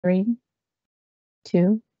3,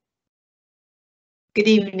 2. Good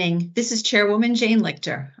evening. This is Chairwoman Jane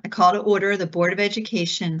Lichter. I call to order the Board of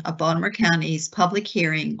Education of Baltimore County's public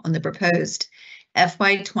hearing on the proposed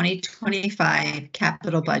FY2025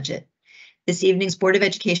 capital budget. This evening's Board of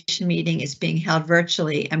Education meeting is being held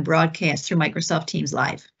virtually and broadcast through Microsoft Teams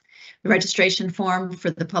Live. The registration form for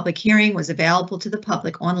the public hearing was available to the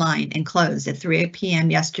public online and closed at 3 p.m.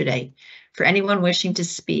 yesterday for anyone wishing to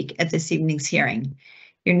speak at this evening's hearing.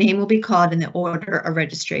 Your name will be called in the order of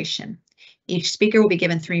registration. Each speaker will be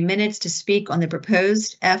given 3 minutes to speak on the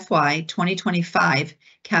proposed FY 2025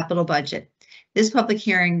 capital budget. This public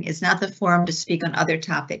hearing is not the forum to speak on other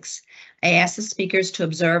topics. I ask the speakers to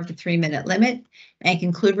observe the 3-minute limit and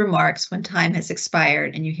conclude remarks when time has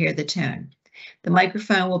expired and you hear the tone. The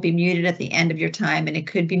microphone will be muted at the end of your time, and it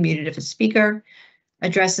could be muted if a speaker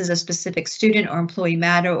addresses a specific student or employee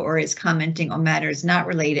matter or is commenting on matters not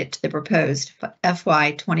related to the proposed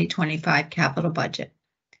FY 2025 capital budget.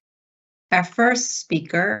 Our first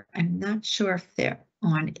speaker, I'm not sure if they're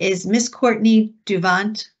on, is Miss Courtney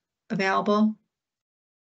Duvant available?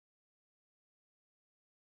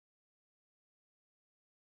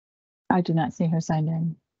 I do not see her signed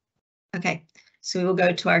in. Okay, so we will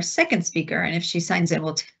go to our second speaker, and if she signs in,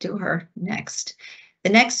 we'll do her next. The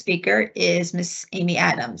next speaker is Miss Amy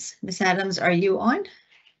Adams. Miss Adams, are you on?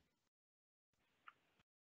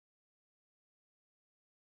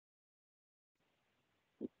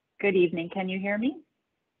 Good evening. Can you hear me?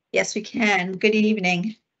 Yes, we can. Good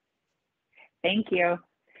evening. Thank you.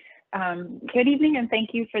 Good evening, and thank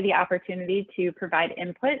you for the opportunity to provide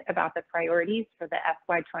input about the priorities for the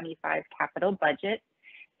FY25 capital budget.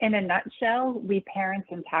 In a nutshell, we parents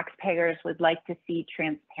and taxpayers would like to see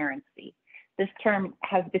transparency. This term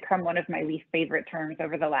has become one of my least favorite terms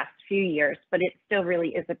over the last few years, but it still really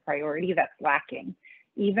is a priority that's lacking.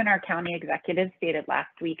 Even our county executive stated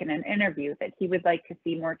last week in an interview that he would like to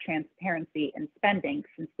see more transparency in spending,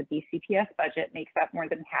 since the BCPS budget makes up more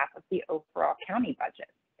than half of the overall county budget.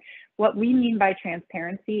 What we mean by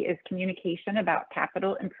transparency is communication about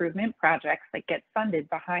capital improvement projects that get funded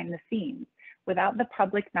behind the scenes without the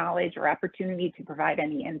public knowledge or opportunity to provide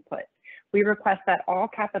any input. We request that all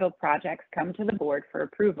capital projects come to the board for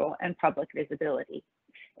approval and public visibility.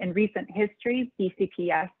 In recent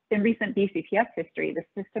BCPS history, the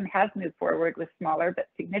system has moved forward with smaller but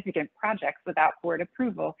significant projects without board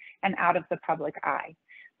approval and out of the public eye.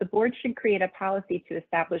 The board should create a policy to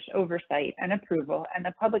establish oversight and approval, and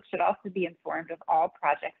the public should also be informed of all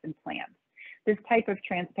projects and plans. This type of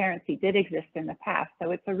transparency did exist in the past,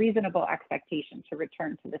 so it's a reasonable expectation to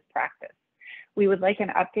return to this practice. We would like an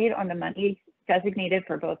update on the money designated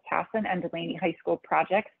for both Towson and Delaney High School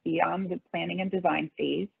projects beyond the planning and design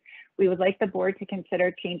phase. We would like the board to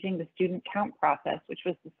consider changing the student count process, which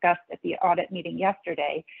was discussed at the audit meeting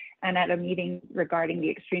yesterday and at a meeting regarding the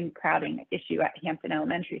extreme crowding issue at Hampton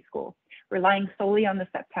Elementary School. Relying solely on the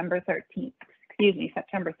September 30th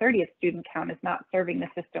student count is not serving the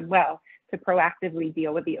system well to proactively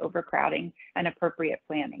deal with the overcrowding and appropriate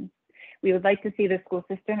planning. We would like to see the school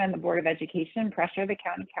system and the Board of Education pressure the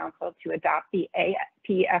County Council to adopt the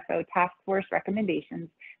APFO task force recommendations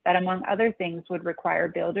that, among other things, would require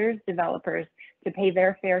builders, developers to pay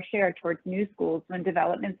their fair share towards new schools when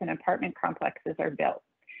developments and apartment complexes are built.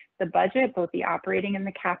 The budget, both the operating and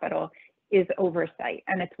the capital, is oversight,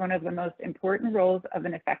 and it's one of the most important roles of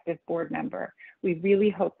an effective board member. We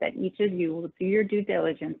really hope that each of you will do your due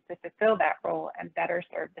diligence to fulfill that role and better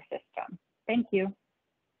serve the system. Thank you.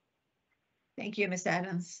 Thank you, Ms.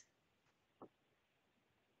 Adams.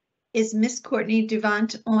 Is Ms. Courtney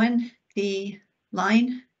Duvant on the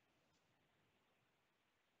line?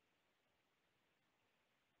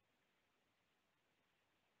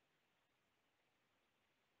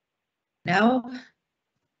 No?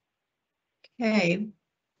 Okay.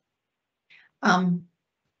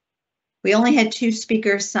 We only had 2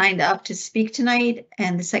 speakers signed up to speak tonight,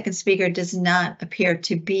 and the second speaker does not appear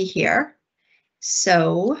to be here.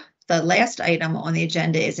 So the last item on the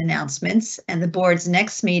agenda is announcements, and the board's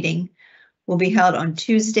next meeting will be held on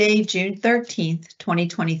Tuesday, June 13th,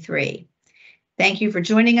 2023. Thank you for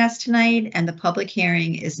joining us tonight, and the public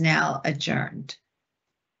hearing is now adjourned.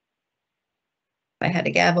 If I had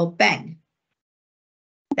a gavel, bang.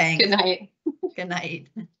 Thanks. Good night. Good night.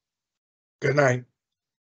 Good night.